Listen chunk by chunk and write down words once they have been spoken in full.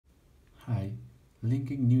Hi,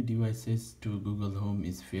 linking new devices to Google Home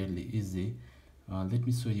is fairly easy. Let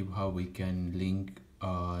me show you how we can link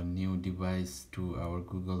a new device to our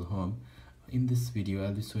Google Home. In this video,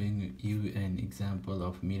 I'll be showing you an example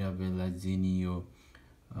of Mirabella Genio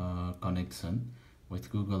connection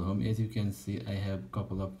with Google Home. As you can see, I have a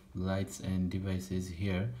couple of lights and devices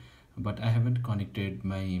here, but I haven't connected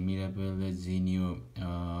my Mirabella Genio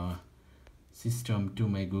system to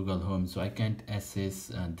my Google Home, so I can't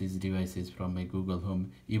access these devices from my Google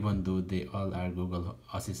Home, even though they all are Google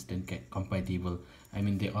Assistant compatible. I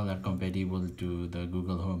mean, they all are compatible to the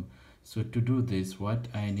Google Home. So to do this, what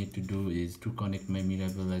I need to do is to connect my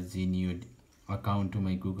Mirabella Genio account to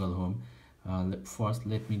my Google Home. First,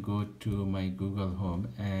 let me go to my Google Home,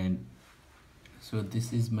 and so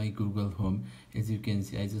this is my Google Home. As you can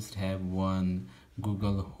see, I just have one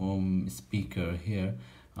Google Home speaker here,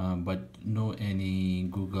 but no any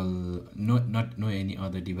Google, no any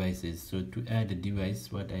other devices. So to add a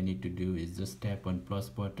device, what I need to do is just tap on plus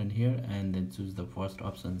button here and then choose the first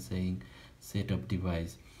option saying set up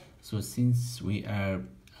device. So since we are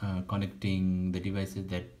connecting the devices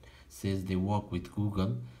that says they work with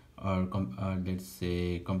Google, or let's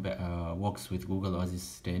say works with Google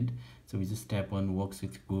Assistant, so we just tap on works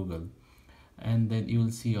with Google, and then you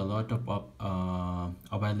will see a lot of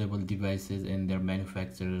available devices and their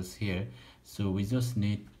manufacturers here. So we just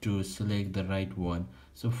need to select the right one.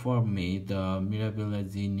 So for me, the Mirabella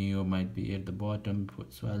Genio might be at the bottom,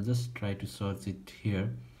 so I'll just try to search it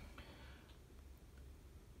here,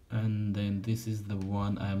 and then this is the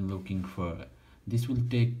one I'm looking for. This will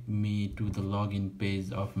take me to the login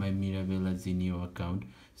page of my Mirabella Genio account.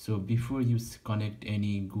 So before you connect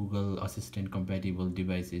any Google Assistant compatible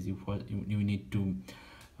devices, you need to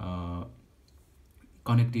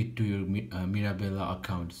connect it to your Mirabella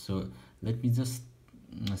account. So let me just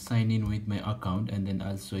sign in with my account, and then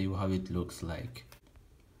I'll show you how it looks like.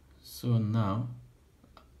 So now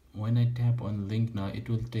when I tap on link now, it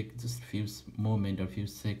will take just few moment or few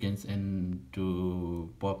seconds and to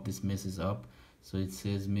pop this message up. So it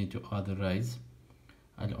says me to authorize.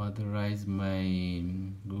 I'll authorize my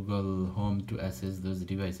Google Home to access those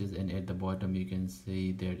devices, and at the bottom you can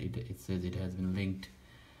see there it says it has been linked,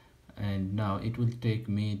 and now it will take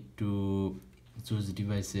me to choose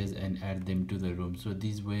devices and add them to the room. So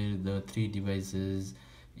these were the 3 devices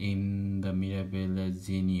in the Mirabella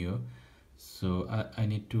Genio. So I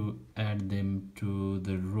need to add them to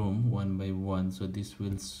the room one by one. So this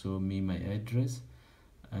will show me my address,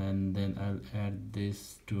 and then I'll add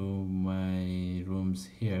this to my rooms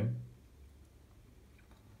here.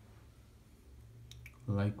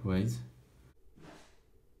 Likewise,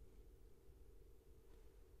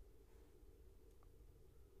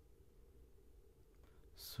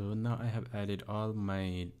 so now I have added all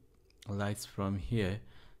my lights from here,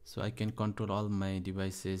 so I can control all my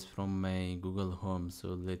devices from my Google Home.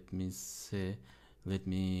 So let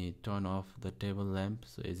me turn off the table lamp.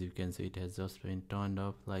 So as you can see, it has just been turned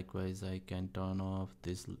off. Likewise, I can turn off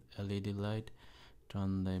this LED light,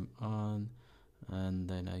 turn them on, and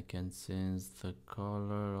then I can change the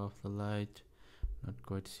color of the light. Not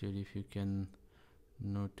quite sure if you can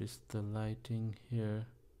notice the lighting here.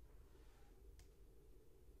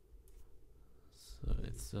 So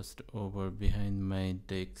it's just over behind my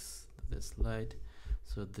desk, this light.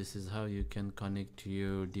 So this is how you can connect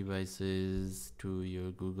your devices to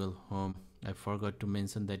your Google Home. I forgot to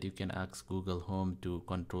mention that you can ask Google Home to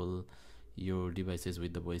control your devices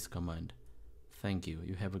with the voice command. Thank you.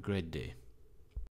 You have a great day.